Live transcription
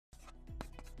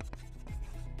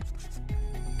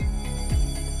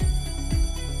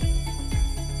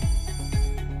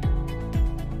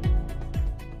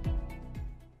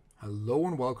Hello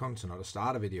and welcome to another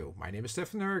Stata video. My name is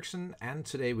Stefan Eriksson and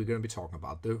today we're going to be talking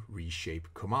about the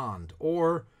Reshape command,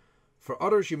 or for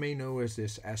others you may know as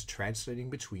this as translating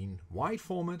between wide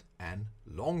format and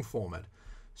long format.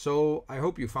 So I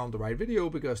hope you found the right video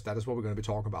because that is what we're going to be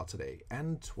talking about today.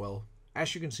 And well,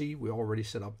 as you can see, we already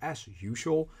set up as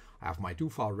usual. I have my do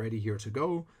file ready here to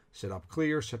go, set up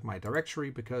clear, set my directory,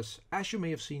 because as you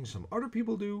may have seen some other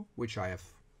people do, which I have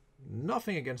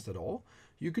nothing against at all,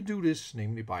 you could do this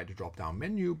namely by the drop down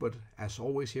menu, but as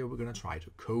always here we're going to try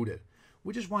to code it,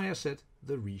 which is why I said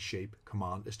the Reshape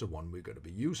command is the one we're going to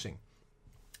be using.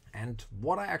 And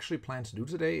what I actually plan to do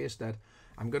today is that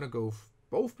I'm going to go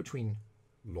both between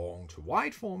long to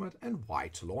wide format and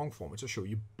wide to long format to show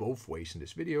you both ways in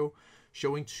this video,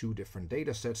 showing two different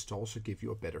data sets to also give you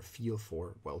a better feel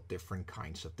for, well, different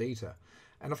kinds of data.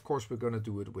 And of course we're going to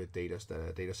do it with data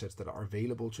sets that are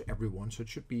available to everyone, so it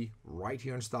should be right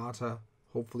here in Stata,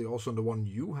 hopefully also on the one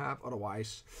you have.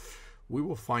 Otherwise we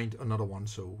will find another one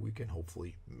so we can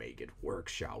hopefully make it work,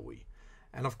 shall we?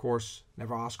 And of course,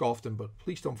 never ask often, but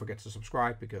please don't forget to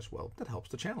subscribe because, well, that helps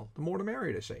the channel. The more the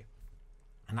merrier, they say.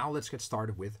 And now let's get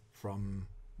started with from,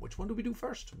 which one do we do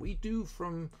first? We do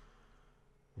from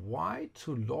wide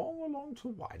to long or long to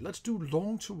wide? Let's do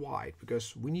long to wide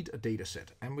because we need a data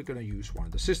set and we're going to use one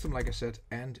in the system, like I said,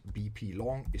 and BP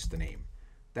long is the name.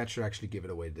 That should actually give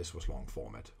it away. This was long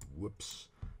format. Whoops.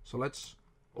 So let's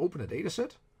open a data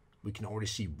set. We can already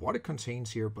see what it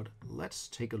contains here, but let's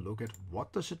take a look at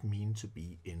what does it mean to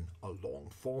be in a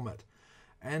long format.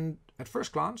 And at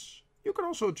first glance, you can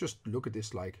also just look at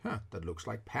this like, that looks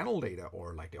like panel data,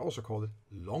 or like they also call it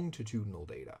longitudinal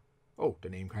data. Oh, the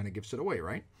name kind of gives it away,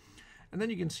 right? And then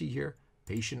you can see here,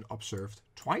 patient observed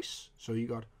twice. So you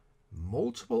got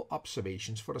multiple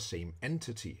observations for the same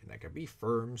entity. And that can be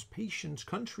firms, patients,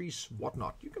 countries,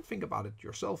 whatnot. You can think about it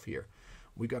yourself here.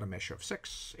 We got a measure of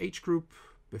sex, age group,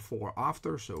 before,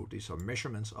 after. So these are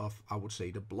measurements of, I would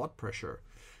say, the blood pressure.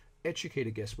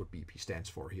 Educated guess what BP stands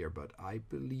for here, but I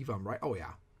believe I'm right. Oh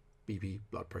yeah, BP,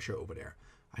 blood pressure over there.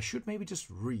 I should maybe just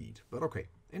read, but okay.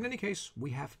 In any case, we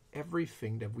have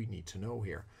everything that we need to know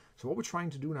here. So what we're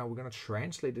trying to do now, we're going to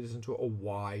translate this into a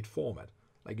wide format.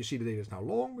 Like you see, the data is now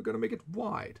long, we're going to make it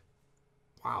wide.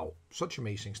 Wow, such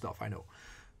amazing stuff, I know.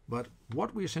 But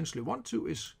what we essentially want to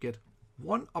is get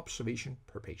one observation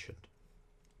per patient.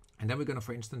 And then we're going to,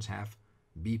 for instance, have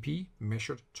BP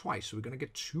measured twice. So we're going to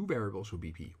get two variables for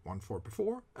BP, one for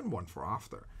before and one for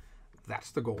after.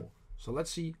 That's the goal. So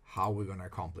let's see how we're going to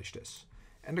accomplish this.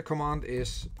 And the command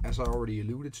is, as I already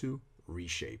alluded to,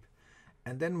 reshape.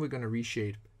 And then we're going to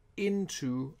reshape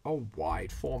into a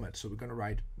wide format. So we're going to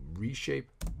write reshape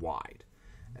wide.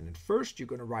 And then first you're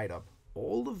going to write up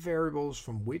all the variables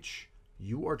from which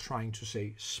you are trying to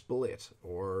say split,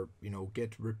 or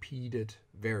get repeated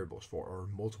variables for, or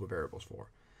multiple variables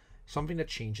for. Something that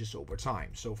changes over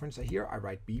time. So for instance, here I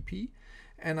write BP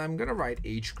and I'm going to write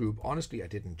age group. Honestly, I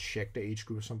didn't check the age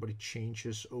group. If somebody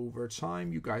changes over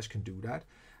time, you guys can do that.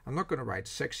 I'm not going to write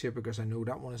sex here because I know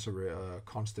that one is a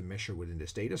constant measure within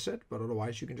this data set, but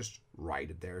otherwise you can just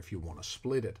write it there if you want to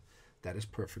split it. That is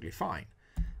perfectly fine.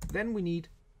 Then we need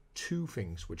two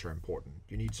things which are important.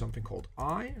 You need something called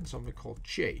I and something called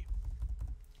J.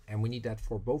 And we need that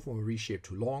for both when we reshape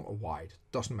to long or wide.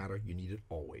 Doesn't matter, you need it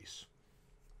always.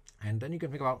 And then you can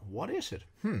think about, what is it?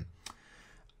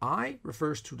 I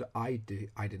refers to the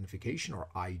identification or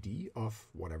ID of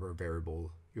whatever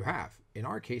variable you have. In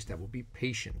our case, that will be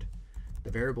patient. The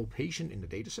variable patient in the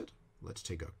dataset, let's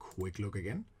take a quick look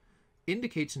again,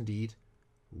 indicates indeed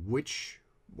which,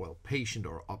 well, patient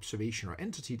or observation or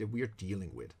entity that we are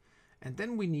dealing with. And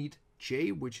then we need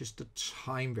J, which is the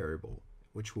time variable,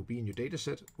 which will be in your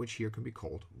dataset, which here can be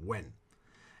called when.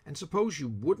 And suppose you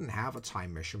wouldn't have a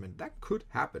time measurement, that could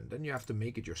happen. Then you have to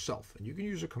make it yourself. And you can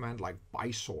use a command like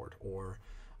bysort or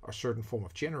a certain form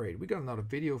of generate. We got another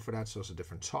video for that, so it's a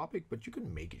different topic, but you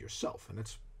can make it yourself. And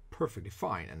that's perfectly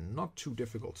fine and not too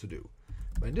difficult to do.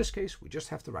 But in this case, we just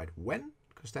have to write when,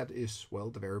 because that is, well,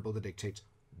 the variable that dictates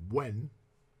when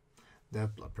the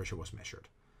blood pressure was measured.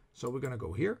 So we're going to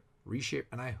go here, reshape,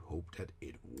 and I hope that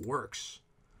it works.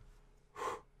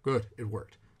 Good, it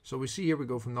worked. So we see here we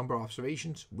go from number of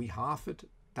observations, we halve it.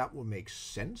 That will make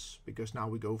sense because now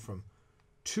we go from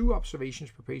 2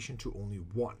 observations per patient to only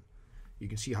 1. You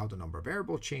can see how the number of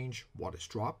variables change, what is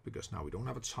dropped because now we don't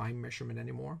have a time measurement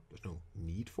anymore. There's no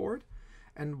need for it.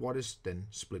 And what is then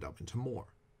split up into more.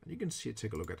 And you can see,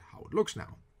 take a look at how it looks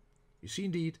now. You see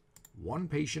indeed 1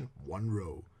 patient, 1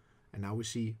 row. And now we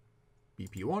see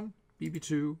BP1,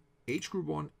 BP2, age group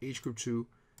 1, age group 2,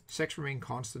 sex remain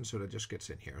constant, so that just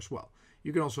gets in here as well.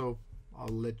 You can also I'll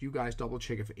let you guys double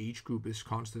check if age group is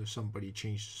constant, if somebody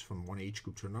changes from one age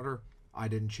group to another. I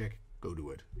didn't check, go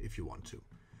do it if you want to.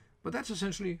 But that's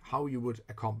essentially how you would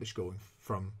accomplish going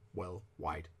from, well,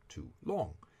 wide to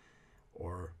long.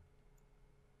 Or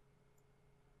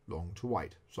long to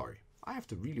wide, sorry. I have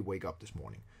to really wake up this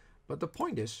morning. But the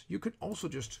point is, you could also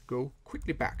just go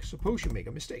quickly back. Suppose you make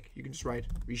a mistake. You can just write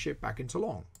reshape back into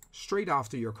long, straight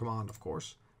after your command, of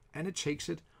course, and it takes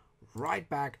it right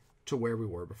back to where we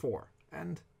were before.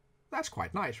 And that's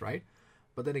quite nice, right?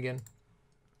 But then again,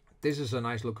 this is a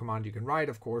nice little command you can write,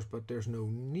 of course, but there's no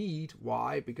need.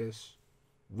 Why? Because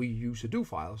we use a do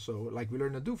file. So like we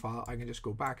learned a do file, I can just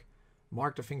go back,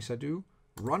 mark the things I do,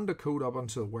 run the code up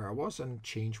until where I was, and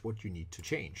change what you need to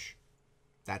change.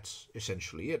 That's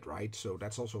essentially it, right? So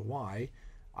that's also why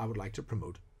I would like to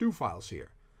promote do files here.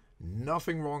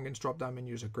 Nothing wrong in drop-down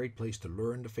menus, a great place to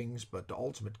learn the things, but the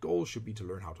ultimate goal should be to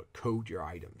learn how to code your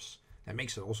items. That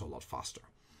makes it also a lot faster.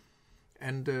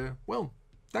 And well,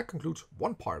 that concludes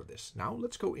one part of this. Now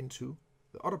let's go into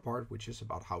the other part, which is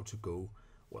about how to go,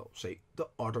 well, say the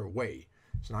other way.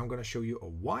 So now I'm going to show you a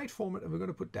wide format, and we're going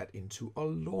to put that into a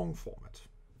long format,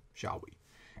 shall we?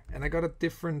 And I got a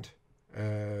different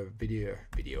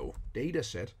video data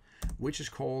set, which is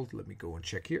called, let me go and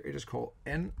check here, it is called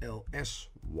NLS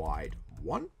wide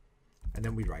 1, and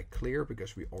then we write clear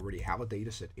because we already have a data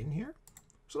set in here.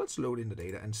 So let's load in the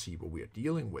data and see what we are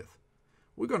dealing with.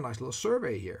 We got a nice little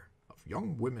survey here of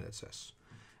young women, it says,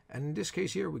 and in this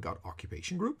case here we got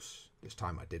occupation groups. This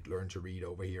time I did learn to read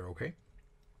over here, okay?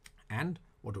 And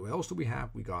what else do we have?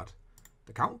 We got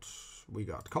the count, we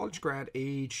got college grad,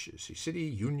 age, city,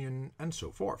 union, and so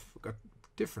forth. We got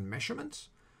different measurements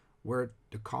where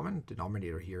the common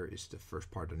denominator here is the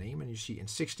first part of the name, and you see in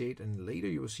 68, and later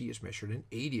you will see it's measured in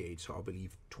 88, so I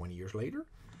believe 20 years later.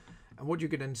 And what you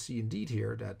can then see indeed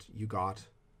here, that you got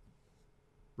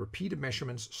repeated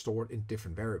measurements stored in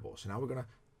different variables. So now we're going to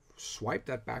swipe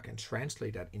that back and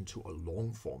translate that into a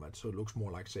long format, so it looks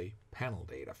more like, say, panel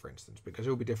data, for instance, because it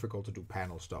will be difficult to do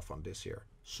panel stuff on this here.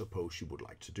 Suppose you would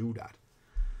like to do that.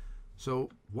 So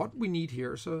what we need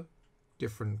here is a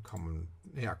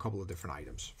couple of different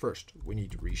items. First, we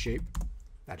need to reshape.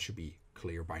 That should be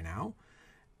clear by now.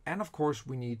 And of course,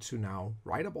 we need to now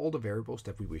write up all the variables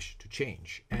that we wish to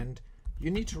change. And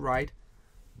you need to write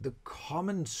the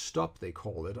common stub, they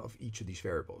call it, of each of these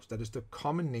variables. That is the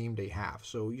common name they have.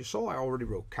 So you saw I already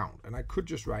wrote count, and I could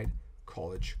just write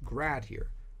college grad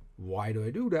here. Why do I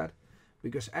do that?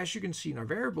 Because as you can see in our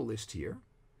variable list here,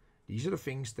 these are the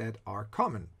things that are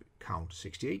common. Count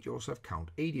 68, you also have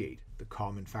count 88. The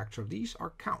common factor of these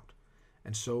are count,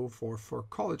 and so forth for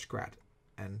college grad,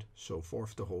 and so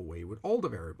forth the whole way with all the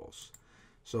variables.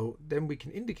 So then we can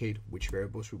indicate which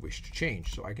variables we wish to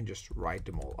change. So I can just write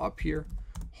them all up here.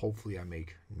 Hopefully I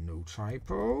make no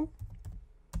typo.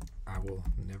 I will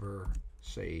never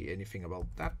say anything about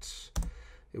that.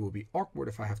 It will be awkward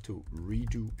if I have to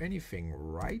redo anything,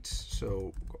 right?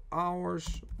 So go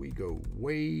hours, we go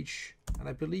wage, and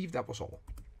I believe that was all.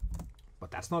 But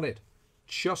that's not it.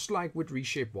 Just like with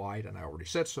reshape wide, and I already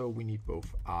said so, we need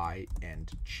both I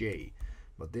and J.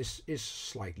 But this is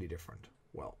slightly different.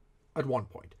 Well, at one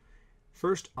point.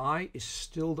 First, I is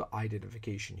still the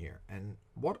identification here. And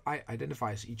what I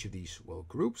identify as each of these, well,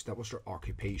 groups, that was their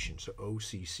occupation, so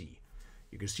OCC.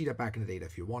 You can see that back in the data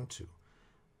if you want to.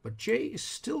 But J is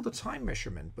still the time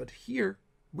measurement, but here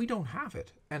we don't have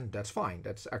it. And that's fine.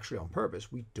 That's actually on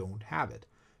purpose. We don't have it.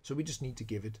 So we just need to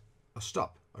give it a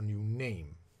stub, a new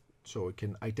name, so it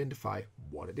can identify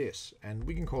what it is. And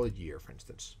we can call it year, for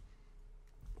instance.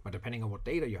 But depending on what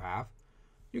data you have,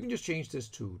 you can just change this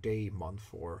to day, month,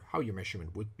 or how your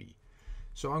measurement would be.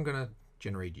 So I'm going to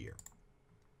generate year.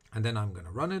 And then I'm going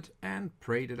to run it and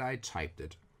pray that I typed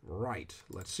it right.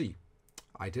 Let's see.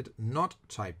 I did not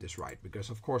type this right because,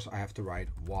 of course, I have to write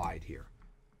wide here.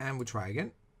 And we try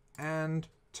again. And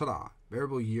ta-da!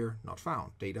 Variable year not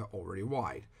found. Data already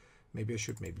wide. Maybe I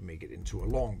should make it into a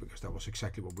long because that was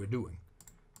exactly what we're doing.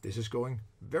 This is going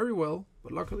very well,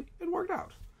 but luckily it worked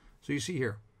out. So you see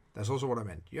here, that's also what I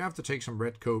meant. You have to take some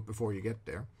red code before you get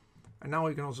there. And now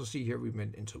you can also see here we've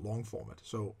made into long format.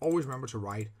 So always remember to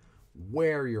write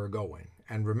where you're going.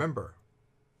 And remember,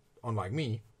 unlike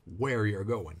me, where you're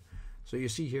going. So you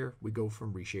see here, we go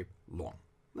from reshape long.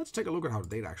 Let's take a look at how the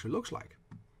data actually looks like.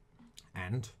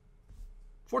 And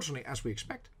fortunately, as we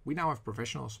expect, we now have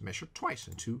professionals measured twice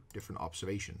in two different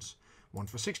observations. One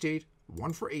for 68,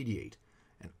 one for 88.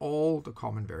 And all the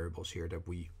common variables here that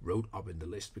we wrote up in the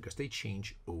list because they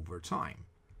change over time.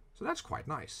 So that's quite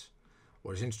nice.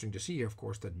 What is interesting to see here, of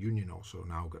course, that union also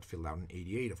now got filled out in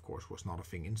 88, of course, was not a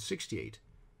thing in 68.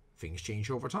 Things change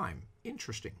over time.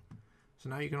 Interesting. So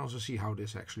now you can also see how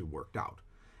this actually worked out.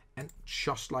 And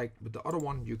just like with the other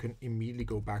one, you can immediately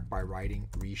go back by writing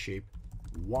reshape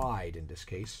wide in this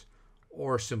case,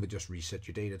 or simply just reset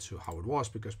your data to how it was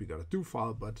because we got a do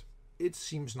file, but it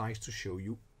seems nice to show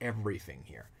you everything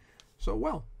here. So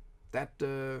well, that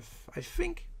I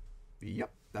think,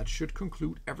 yep, that should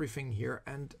conclude everything here,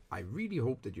 and I really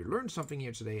hope that you learned something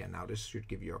here today, and now this should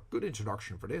give you a good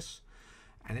introduction for this.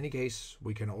 In any case,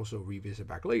 we can also revisit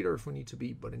back later if we need to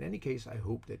be, but in any case, I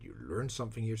hope that you learned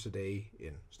something here today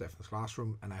in Stefan's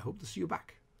classroom, and I hope to see you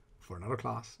back for another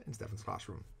class in Stefan's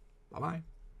classroom. Bye-bye.